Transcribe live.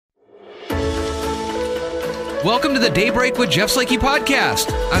Welcome to the Daybreak with Jeff Slakey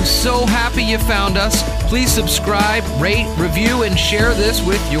podcast. I'm so happy you found us. Please subscribe, rate, review, and share this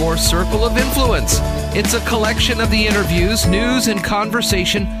with your circle of influence. It's a collection of the interviews, news, and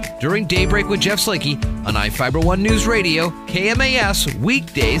conversation during Daybreak with Jeff Slakey on iFiber One News Radio, KMAS,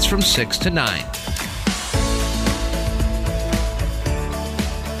 weekdays from 6 to 9.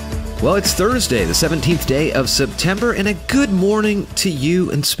 Well, it's Thursday, the 17th day of September, and a good morning to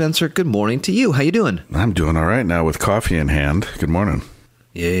you. And Spencer, good morning to you. How you doing? I'm doing all right now with coffee in hand. Good morning.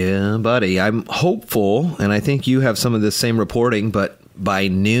 Yeah, buddy. I'm hopeful, and I think you have some of the same reporting, but by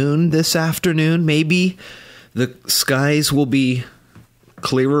noon this afternoon, maybe the skies will be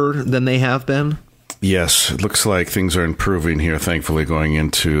clearer than they have been. Yes, it looks like things are improving here, thankfully, going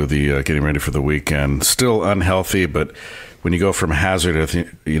into the getting ready for the weekend. Still unhealthy, but when you go from hazardous,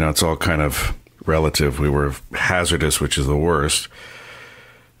 it's all kind of relative. We were hazardous, which is the worst,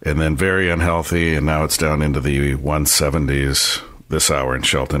 and then very unhealthy, and now it's down into the 170s this hour in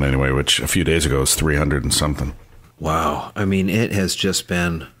Shelton anyway, which a few days ago was 300 and something. Wow. I mean, it has just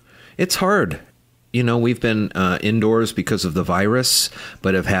been, it's hard. You know, we've been indoors because of the virus,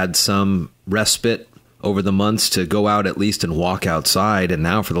 but have had some respite over the months to go out at least and walk outside. And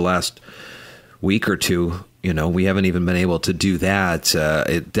now for the last week or two, we haven't even been able to do that.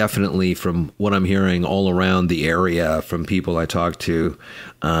 It definitely, from what I'm hearing all around the area from people I talk to,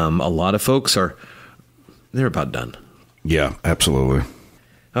 a lot of folks they're about done. Yeah, absolutely.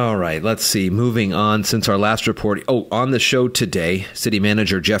 All right, let's see. Moving on, since our last report. On the show today, City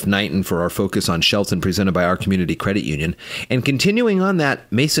Manager Jeff Niten for our Focus on Shelton, presented by our Community Credit Union. And continuing on that,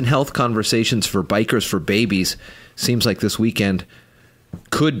 Mason Health Conversations for Bikers for Babies. Seems like this weekend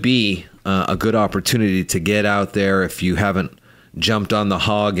could be a good opportunity to get out there if you haven't jumped on the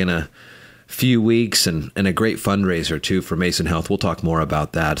hog in a few weeks, and a great fundraiser, too, for Mason Health. We'll talk more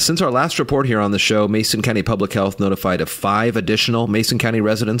about that. Since our last report here on the show, Mason County Public Health notified of 5 additional Mason County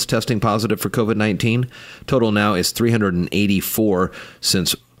residents testing positive for COVID-19. Total now is 384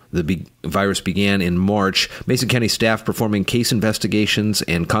 since the virus began in March. Mason County staff performing case investigations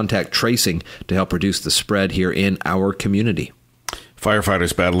and contact tracing to help reduce the spread here in our community.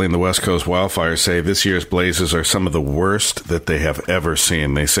 Firefighters battling the West Coast wildfires say this year's blazes are some of the worst that they have ever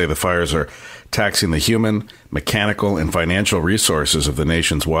seen. They say the fires are taxing the human, mechanical, and financial resources of the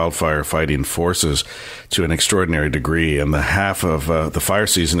nation's wildfire fighting forces to an extraordinary degree. And the half of the fire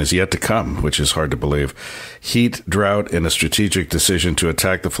season is yet to come, which is hard to believe. Heat, drought, and a strategic decision to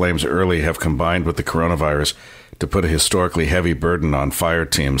attack the flames early have combined with the coronavirus to put a historically heavy burden on fire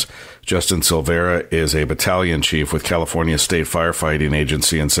teams. Justin Silvera is a battalion chief with California State Firefighting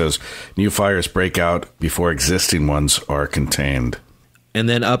Agency and says new fires break out before existing ones are contained. And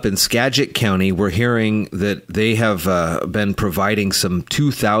then up in Skagit County, we're hearing that they have been providing some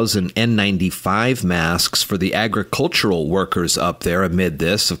 2,000 N95 masks for the agricultural workers up there amid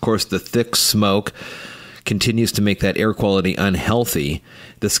this. Of course, the thick smoke continues to make that air quality unhealthy.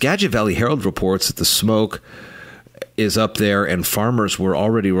 The Skagit Valley Herald reports that the smoke is up there and farmers were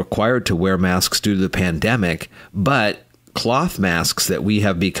already required to wear masks due to the pandemic, but cloth masks that we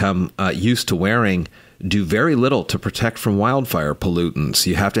have become used to wearing do very little to protect from wildfire pollutants.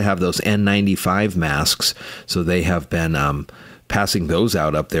 You have to have those N95 masks, so they have been passing those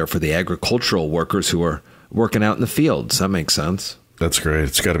out up there for the agricultural workers who are working out in the fields. That makes sense. That's great.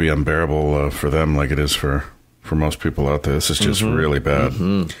 It's got to be unbearable for them like it is for most people out there. This is just really bad.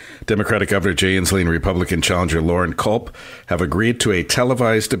 Democratic Governor Jay Inslee and Republican challenger Lauren Culp have agreed to a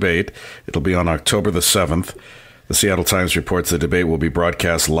televised debate. It'll be on October the 7th. The Seattle Times reports the debate will be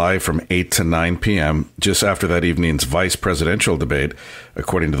broadcast live from 8 to 9 p.m., just after that evening's vice presidential debate.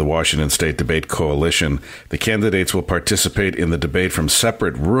 According to the Washington State Debate Coalition, the candidates will participate in the debate from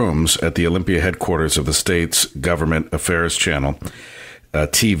separate rooms at the Olympia headquarters of the state's Government Affairs Channel,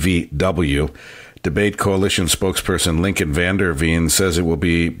 TVW. Debate Coalition spokesperson Lincoln Vanderveen says it will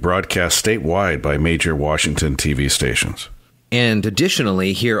be broadcast statewide by major Washington TV stations. And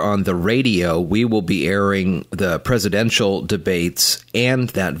additionally, here on the radio, we will be airing the presidential debates and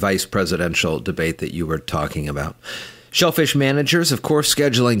that vice presidential debate that you were talking about. Shellfish managers, of course,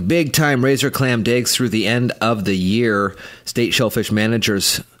 scheduling big-time razor clam digs through the end of the year. State shellfish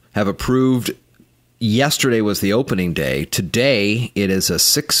managers have approved. Yesterday was the opening day. Today, it is a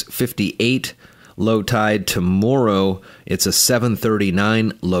 6:58 low tide. Tomorrow, it's a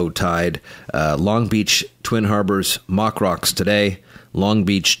 7:39 low tide. Long Beach, Twin Harbors, Mock Rocks today. Long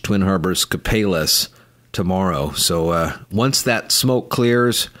Beach, Twin Harbors, Copalis tomorrow. So once that smoke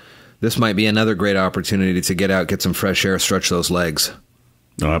clears, this might be another great opportunity to get out, get some fresh air, stretch those legs.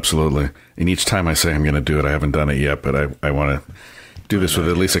 No, absolutely. And each time I say I'm going to do it, I haven't done it yet, but I want to do this with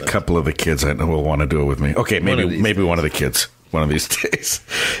at least a couple of the kids I know will want to do it with me. Okay, maybe one of the kids. One of these days.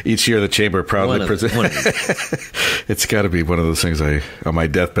 Each year, the Chamber proudly presents. It's got to be one of those things on my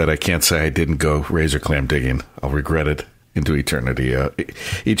deathbed, I can't say I didn't go razor clam digging. I'll regret it into eternity.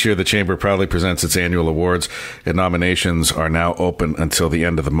 Each year, the Chamber proudly presents its annual awards, and nominations are now open until the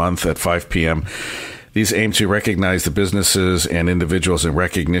end of the month at 5 p.m. These aim to recognize the businesses and individuals in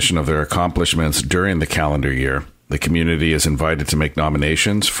recognition of their accomplishments during the calendar year. The community is invited to make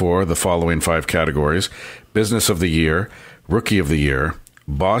nominations for the following 5 categories: Business of the Year, Rookie of the Year,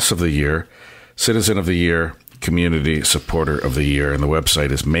 Boss of the Year, Citizen of the Year, Community Supporter of the Year. And the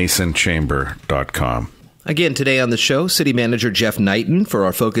website is masonchamber.com. Again, today on the show, City Manager Jeff Niten for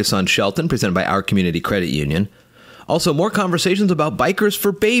our Focus on Shelton, presented by our Community Credit Union. Also, more conversations about Bikers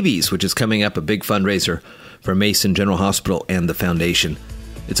for Babies, which is coming up, a big fundraiser for Mason General Hospital and the Foundation.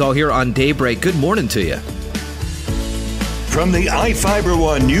 It's all here on Daybreak. Good morning to you. From the iFiber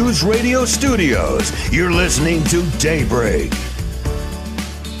One News Radio studios, you're listening to Daybreak.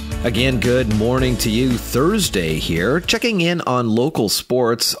 Again, good morning to you. Thursday here, checking in on local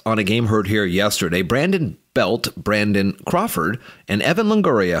sports on a game heard here yesterday. Brandon Belt, Brandon Crawford, and Evan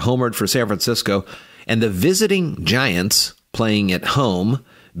Longoria homered for San Francisco, and the visiting Giants, playing at home,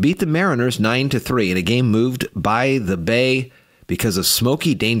 beat the Mariners 9-3 in a game moved by the Bay because of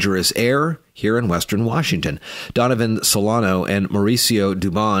smoky, dangerous air here in Western Washington. Donovan Solano and Mauricio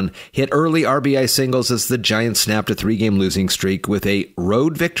Dubon hit early RBI singles as the Giants snapped a 3-game losing streak with a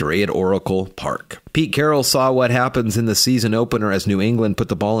road victory at Oracle Park. Pete Carroll saw what happens in the season opener as New England put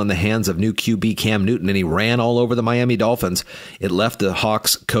the ball in the hands of new QB Cam Newton, and he ran all over the Miami Dolphins. It left the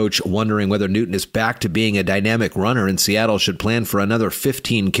Hawks coach wondering whether Newton is back to being a dynamic runner and Seattle should plan for another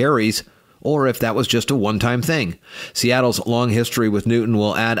 15 carries, or if that was just a one-time thing. Seattle's long history with Newton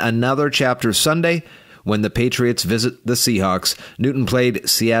will add another chapter Sunday when the Patriots visit the Seahawks. Newton played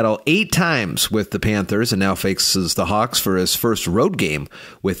Seattle 8 times with the Panthers and now faces the Hawks for his first road game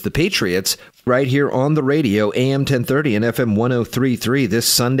with the Patriots right here on the radio, AM 1030 and FM 103.3 this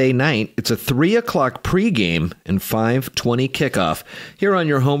Sunday night. It's a 3 o'clock pregame and 5:20 kickoff here on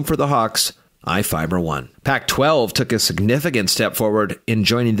your home for the Hawks, iFiber One. Pac-12 took a significant step forward in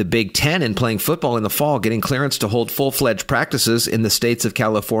joining the Big Ten and playing football in the fall, getting clearance to hold full-fledged practices in the states of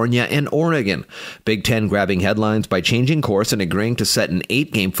California and Oregon. Big Ten grabbing headlines by changing course and agreeing to set an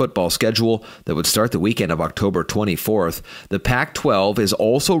 8-game football schedule that would start the weekend of October 24th. The Pac-12 is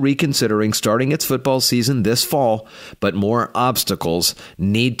also reconsidering starting its football season this fall, but more obstacles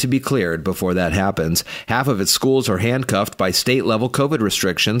need to be cleared before that happens. Half of its schools are handcuffed by state-level COVID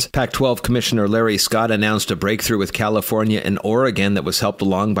restrictions. Pac-12 Commissioner Larry Scott announced a breakthrough with California and Oregon that was helped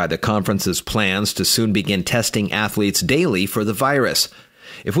along by the conference's plans to soon begin testing athletes daily for the virus.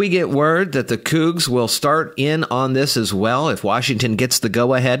 If we get word that the Cougs will start in on this as well, if Washington gets the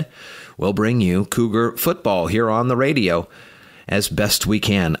go-ahead, we'll bring you Cougar football here on the radio as best we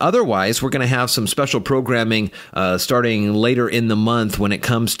can. Otherwise, we're going to have some special programming starting later in the month when it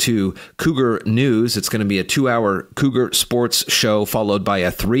comes to Cougar News. It's going to be a 2-hour Cougar sports show followed by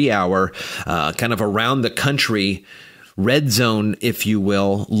a 3-hour kind of around the country red zone, if you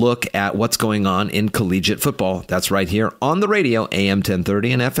will, look at what's going on in collegiate football. That's right here on the radio, AM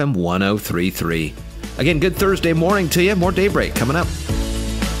 1030 and FM 103.3. Again, good Thursday morning to you. More Daybreak coming up.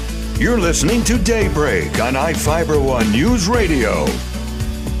 You're listening to Daybreak on iFiber One News Radio.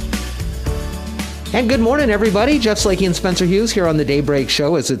 And good morning, everybody. Jeff Slakey and Spencer Hughes here on the Daybreak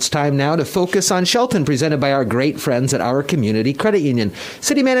Show as it's time now to Focus on Shelton, presented by our great friends at our Community Credit Union.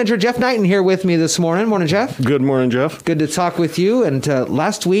 City Manager Jeff Niten here with me this morning. Morning, Jeff. Good morning, Jeff. Good to talk with you. And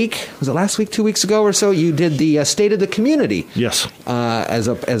last week, was it last week, 2 weeks ago or so, you did the State of the Community. Yes. As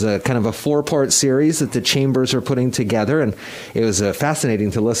a kind of a 4-part series that the chambers are putting together. And it was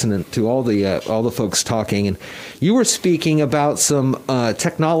fascinating to listen to all the folks talking. And you were speaking about some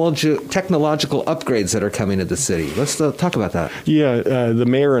technological upgrades that are coming to the city. Let's talk about that. Yeah, the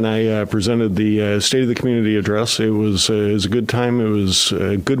mayor and I presented the State of the Community address. It was a good time. It was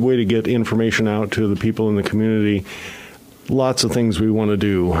a good way to get information out to the people in the community. Lots of things we want to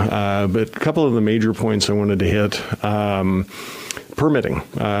do, but a couple of the major points I wanted to hit. Permitting.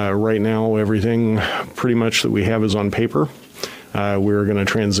 Right now, everything pretty much that we have is on paper. We're going to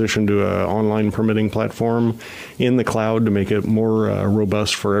transition to an online permitting platform in the cloud to make it more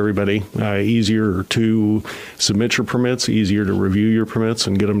robust for everybody. Easier to submit your permits, easier to review your permits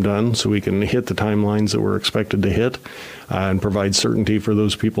and get them done so we can hit the timelines that we're expected to hit and provide certainty for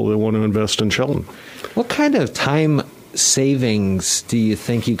those people that want to invest in Shelton. What kind of time savings do you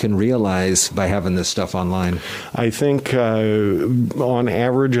think you can realize by having this stuff online? I think on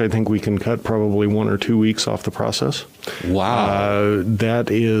average, I think we can cut probably 1 or 2 weeks off the process. Wow.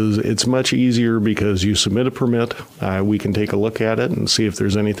 It's much easier because you submit a permit. We can take a look at it and see if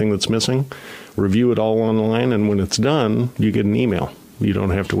there's anything that's missing, review it all online, and when it's done, you get an email. You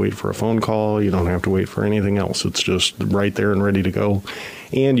don't have to wait for a phone call. You don't have to wait for anything else. It's just right there and ready to go.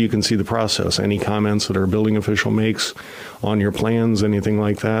 And you can see the process. Any comments that our building official makes on your plans, anything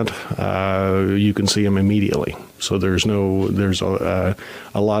like that, you can see them immediately. So there's a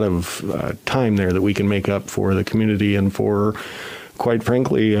lot of time there that we can make up for the community and for, quite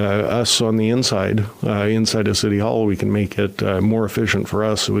frankly, us on the inside of City Hall. We can make it more efficient for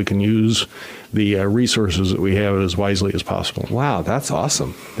us so we can use the resources that we have as wisely as possible. Wow, that's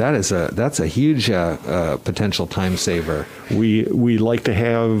awesome. That's a huge potential time saver. We like to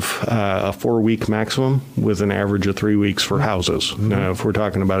have a 4-week maximum with an average of 3 weeks for houses. Mm-hmm. Now, if we're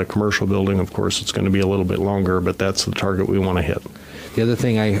talking about a commercial building, of course, it's going to be a little bit longer, but that's the target we want to hit. The other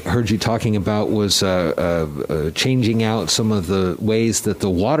thing I heard you talking about was changing out some of the ways that the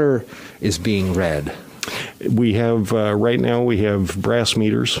water is being read. We have, right now, we have brass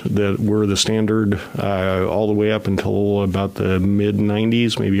meters that were the standard all the way up until about the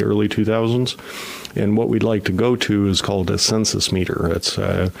mid-90s, maybe early 2000s. And what we'd like to go to is called a census meter. It's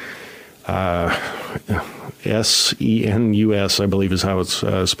SENUS, I believe is how it's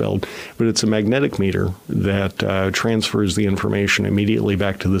spelled. But it's a magnetic meter that transfers the information immediately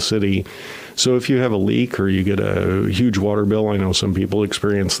back to the city. So if you have a leak or you get a huge water bill, I know some people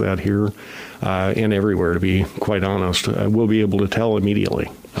experience that here and everywhere, to be quite honest, we'll be able to tell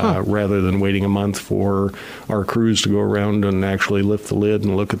immediately rather than waiting a month for our crews to go around and actually lift the lid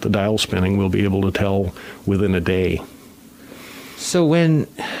and look at the dial spinning. We'll be able to tell within a day. So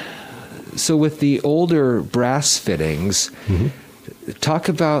with the older brass fittings, mm-hmm. Talk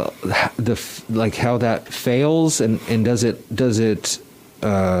about how that fails, and does it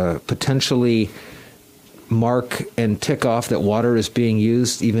potentially mark and tick off that water is being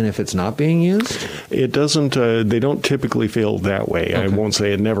used even if it's not being used? It doesn't. They don't typically fail that way. Okay. I won't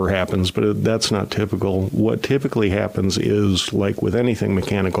say it never happens, but that's not typical. What typically happens is, like with anything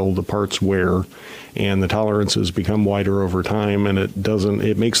mechanical, the parts wear and the tolerances become wider over time, and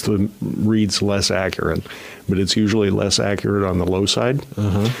it makes the reads less accurate, but it's usually less accurate on the low side.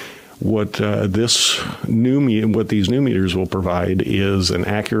 Uh-huh. What these new meters will provide is an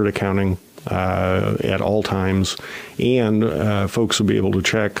accurate accounting at all times, and folks will be able to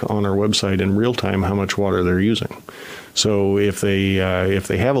check on our website in real time how much water they're using. So if they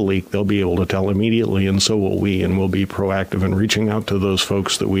have a leak, they'll be able to tell immediately, and so will we, and we'll be proactive in reaching out to those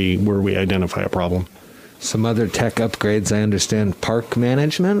folks where we identify a problem. Some other tech upgrades, I understand, park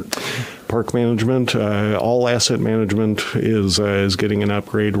management? Park management, all asset management is getting an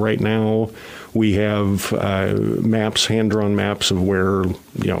upgrade right now. We have maps, hand-drawn maps of where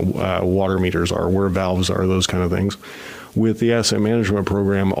water meters are, where valves are, those kind of things. With the asset management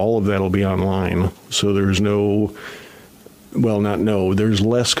program, all of that will be online, so there's there's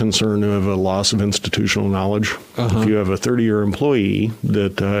less concern of a loss of institutional knowledge. Uh-huh. If you have a 30-year employee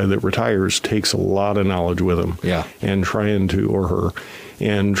that retires, takes a lot of knowledge with him. Yeah. And trying to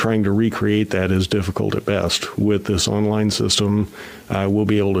recreate that is difficult at best. With this online system, we'll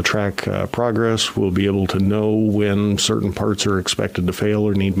be able to track progress. We'll be able to know when certain parts are expected to fail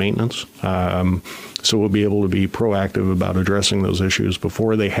or need maintenance. So we'll be able to be proactive about addressing those issues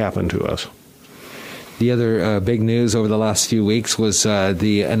before they happen to us. The other big news over the last few weeks was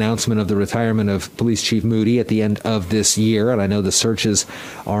the announcement of the retirement of Police Chief Moody at the end of this year, and I know the searches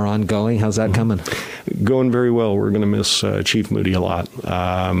are ongoing. How's that coming? Going very well. We're going to miss Chief Moody a lot,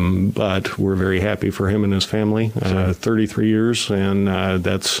 but we're very happy for him and his family. 33 years, and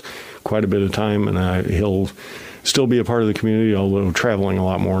that's quite a bit of time, and he'll still be a part of the community, although traveling a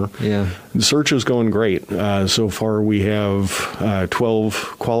lot more. Yeah. The search is going great. So far, we have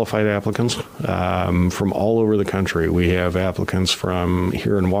 12 qualified applicants from all over the country. We have applicants from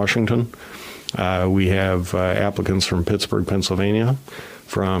here in Washington. We have applicants from Pittsburgh, Pennsylvania,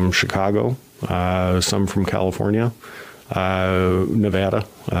 from Chicago, some from California, Nevada,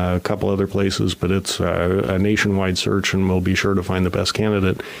 a couple other places, but it's a nationwide search, and we'll be sure to find the best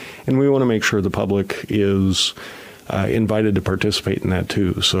candidate. And we want to make sure the public is invited to participate in that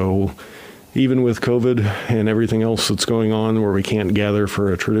too. So even with COVID and everything else that's going on where we can't gather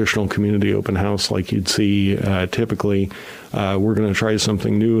for a traditional community open house like you'd see typically, we're going to try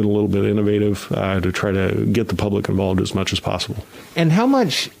something new and a little bit innovative to try to get the public involved as much as possible. And how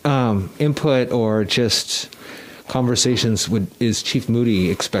much input or just conversations is Chief Moody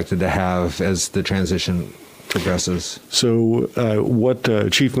expected to have as the transition progresses? So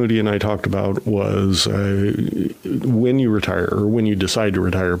what Chief Moody and I talked about was when you retire or when you decide to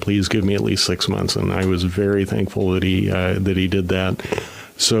retire, please give me at least 6 months. And I was very thankful that he did that.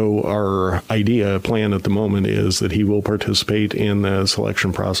 So our plan at the moment is that he will participate in the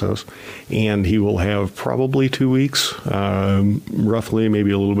selection process, and he will have probably 2 weeks, roughly,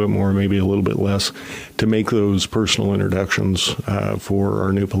 maybe a little bit more, maybe a little bit less, to make those personal introductions for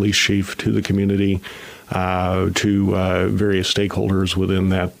our new police chief to the community, to various stakeholders within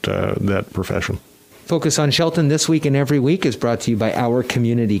that profession. Focus on Shelton this week and every week is brought to you by our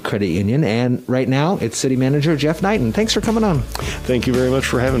community credit union. And right now, it's City Manager Jeff Niten. Thanks for coming on. Thank you very much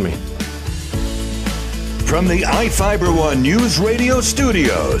for having me. From the iFiber One News Radio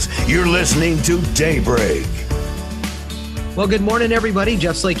studios, you're listening to Daybreak. Well, good morning, everybody.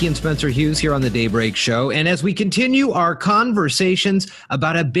 Jeff Slakey and Spencer Hughes here on the Daybreak Show. And as we continue our conversations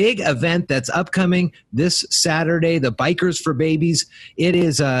about a big event that's upcoming this Saturday, the Bikers for Babies, it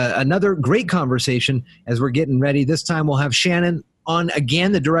is another great conversation as we're getting ready. This time we'll have Shannon on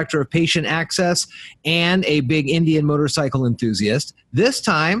again, the Director of Patient Access and a big Indian motorcycle enthusiast. This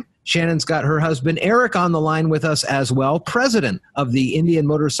time, Shannon's got her husband, Eric, on the line with us as well, president of the Indian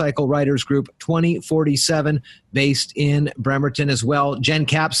Motorcycle Riders Group 2047, based in Bremerton as well. Jen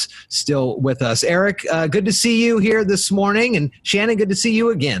Capps still with us. Eric, good to see you here this morning. And Shannon, good to see you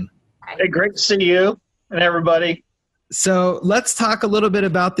again. Hey, great to see you and everybody. So let's talk a little bit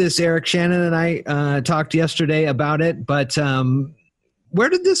about this, Eric. Shannon and I talked yesterday about it, but where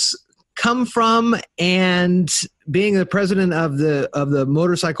did this come from? And being the president of the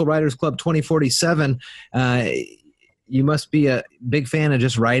Motorcycle Riders Club 2047, you must be a big fan of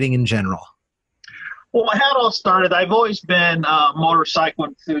just riding in general. Well, how it all started, I've always been a motorcycle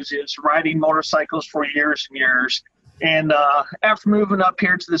enthusiast, riding motorcycles for years and years. And after moving up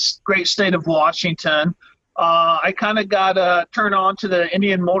here to this great state of Washington, I kind of got turned on to the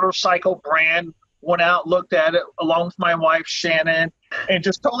Indian motorcycle brand, went out, looked at it along with my wife, Shannon, and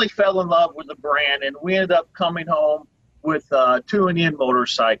just totally fell in love with the brand. And we ended up coming home with 2 Indian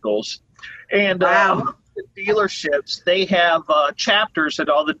motorcycles. And wow. The dealerships, they have chapters at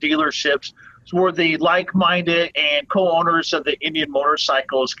all the dealerships where the like-minded and co-owners of the Indian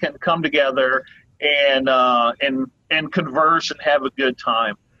motorcycles can come together and converse and have a good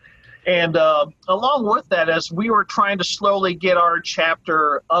time. And along with that, as we were trying to slowly get our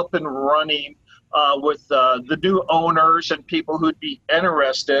chapter up and running, with the new owners and people who'd be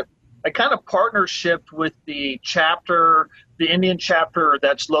interested, I kind of partnershiped with the Indian chapter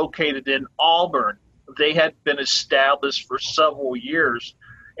that's located in Auburn. They had been established for several years,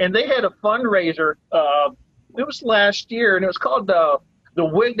 and they had a fundraiser. It was last year, and it was called the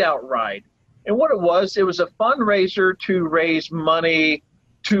Wigged Out Ride. And what it was a fundraiser to raise money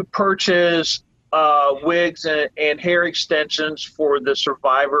to purchase wigs and hair extensions for the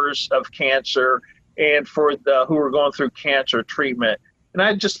survivors of cancer and for who were going through cancer treatment. And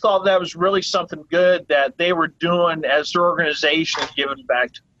I just thought that was really something good that they were doing as their organization, giving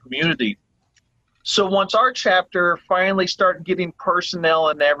back to the community. So once our chapter finally started getting personnel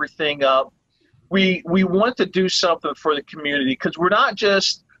and everything up, we want to do something for the community, because we're not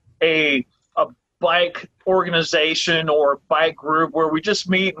just a bike organization or bike group where we just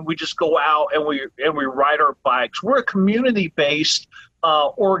meet and we just go out and we ride our bikes. We're a community-based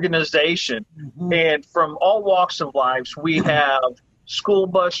organization, and from all walks of lives, we have school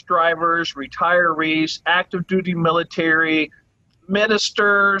bus drivers, retirees, active duty military,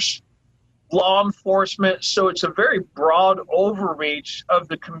 ministers, law enforcement. So it's a very broad overreach of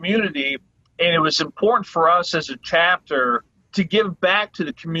the community, and it was important for us as a chapter to give back to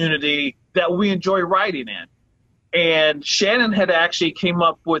the community that we enjoy riding in. And Shannon had actually came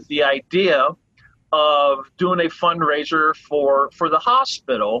up with the idea of doing a fundraiser for the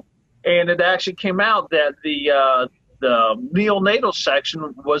hospital. And it actually came out that the neonatal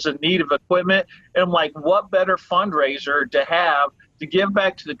section was in need of equipment. And I'm like, what better fundraiser to have to give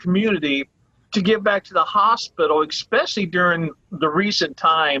back to the community, to give back to the hospital, especially during the recent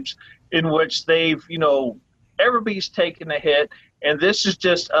times in which they've, everybody's taken a hit. And this is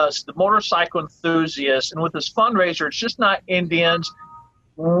just us, the motorcycle enthusiasts. And with this fundraiser, it's just not Indians.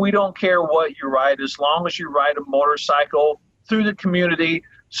 We don't care what you ride, as long as you ride a motorcycle through the community,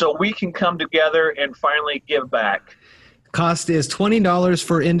 so we can come together and finally give back. Cost is $20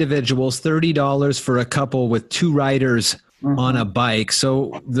 for individuals, $30 for a couple with 2 riders on a bike.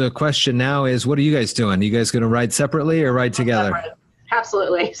 So the question now is, what are you guys doing? Are you guys going to ride separately or ride together? Separate.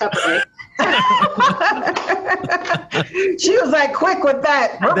 Absolutely, separately. She was like quick with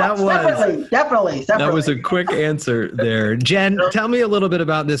that. Definitely. That was a quick answer there. Jen, tell me a little bit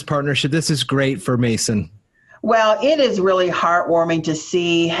about this partnership. This is great for Mason. Well, it is really heartwarming to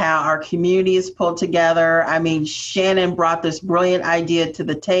see how our community is pulled together. I mean, Shannon brought this brilliant idea to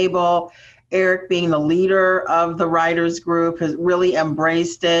the table. Eric, being the leader of the writers group, has really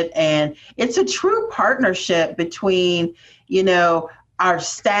embraced it. And it's a true partnership between, our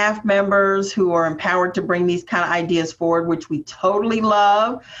staff members who are empowered to bring these kind of ideas forward, which we totally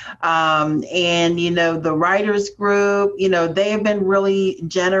love. And, the writers group, they have been really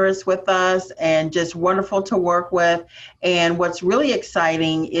generous with us and just wonderful to work with. And what's really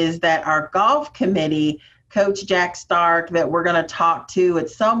exciting is that our golf committee, Coach Jack Stark, that we're going to talk to at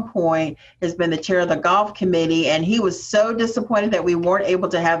some point, has been the chair of the golf committee. And he was so disappointed that we weren't able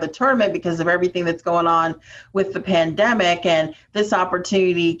to have the tournament because of everything that's going on with the pandemic. And this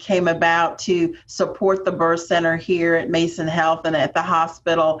opportunity came about to support the birth center here at Mason Health and at the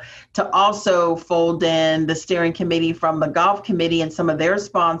hospital, to also fold in the steering committee from the golf committee and some of their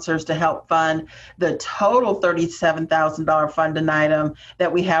sponsors to help fund the total $37,000 funding item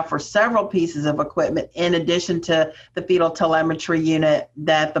that we have for several pieces of equipment, in addition to the fetal telemetry unit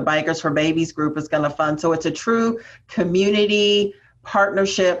that the Bikers for Babies group is going to fund. So it's a true community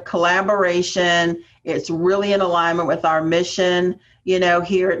partnership, collaboration. It's really in alignment with our mission,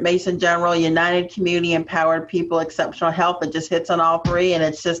 here at Mason General, United Community, Empowered People, Exceptional Health. It just hits on all three, and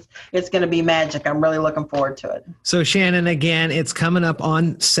it's going to be magic. I'm really looking forward to it. So Shannon, again, it's coming up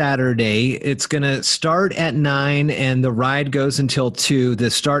on Saturday. It's going to start at 9 and the ride goes until 2.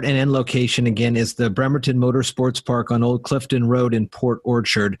 The start and end location, again, is the Bremerton Motorsports Park on Old Clifton Road in Port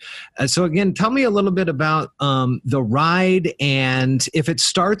Orchard. So again, tell me a little bit about the ride, and if it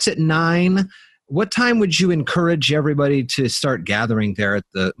starts at 9, what time would you encourage everybody to start gathering there at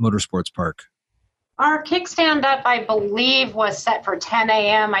the Motorsports Park? Our kickstand up, I believe, was set for 10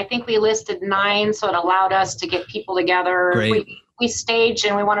 a.m. I think we listed 9, so it allowed us to get people together. Great. We stage,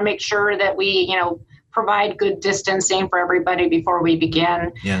 and we want to make sure that we, provide good distancing for everybody before we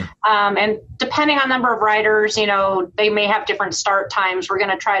begin. Yeah. And depending on number of riders, they may have different start times. We're going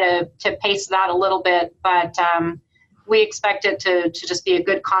to try to pace that a little bit, but we expect it to just be a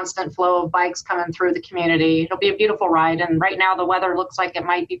good constant flow of bikes coming through the community. It'll be a beautiful ride, and right now the weather looks like it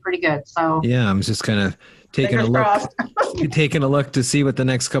might be pretty good. So yeah, I'm just kind of taking a look to see what the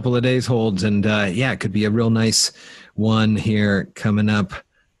next couple of days holds, and it could be a real nice one here coming up.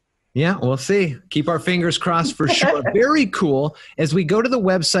 Yeah, we'll see. Keep our fingers crossed for sure. Very cool. As we go to the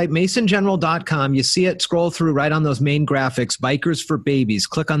website, masongeneral.com, you see it, scroll through right on those main graphics, Bikers for Babies.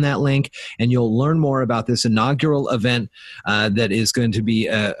 Click on that link, and you'll learn more about this inaugural event that is going to be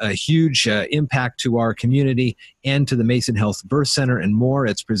a huge impact to our community and to the Mason Health Birth Center and more.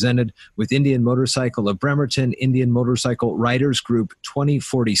 It's presented with Indian Motorcycle of Bremerton, Indian Motorcycle Riders Group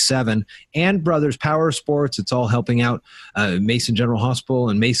 2047, and Brothers Power Sports. It's all helping out Mason General Hospital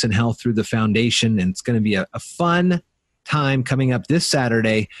and Mason Health through the foundation, and it's going to be a fun time coming up this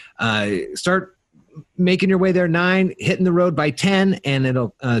Saturday. Start making your way there 9, hitting the road by 10, and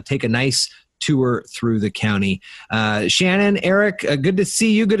it'll take a nice tour through the county. Shannon, Eric, good to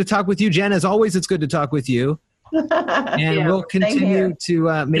see you. Good to talk with you. Jen, as always, it's good to talk with you. And we'll continue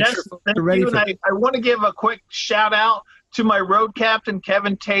to make sure folks are ready for it. I want to give a quick shout out to my road captain,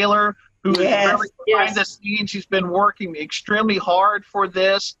 Kevin Taylor, who is really behind the scenes. He's been working extremely hard for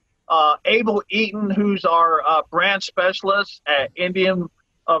this. Abel Eaton, who's our brand specialist at Indian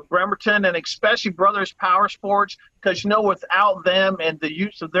of Bremerton, and especially Brothers Power Sports, because without them and the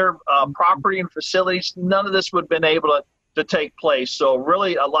use of their property and facilities, none of this would have been able to take place. So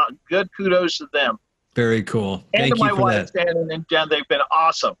really a lot good kudos to them. Very cool. And Thank to my you for wife, that. Shannon and Jen, they've been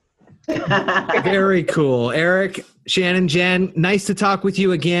awesome. Very cool. Eric, Shannon, Jen, nice to talk with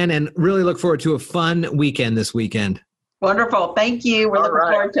you again, and really look forward to a fun weekend this weekend. Wonderful. Thank you. We're looking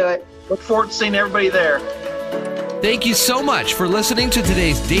forward to it. Look forward to seeing everybody there. Thank you so much for listening to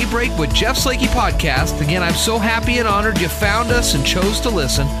today's Daybreak with Jeff Slakey podcast. Again, I'm so happy and honored you found us and chose to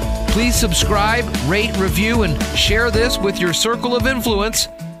listen. Please subscribe, rate, review, and share this with your circle of influence.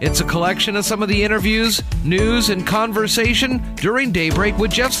 It's a collection of some of the interviews, news, and conversation during Daybreak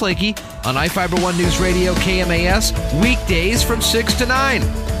with Jeff Slakey on iFiber One News Radio KMAS, weekdays from 6 to 9.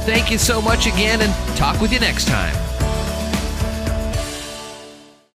 Thank you so much again, and talk with you next time.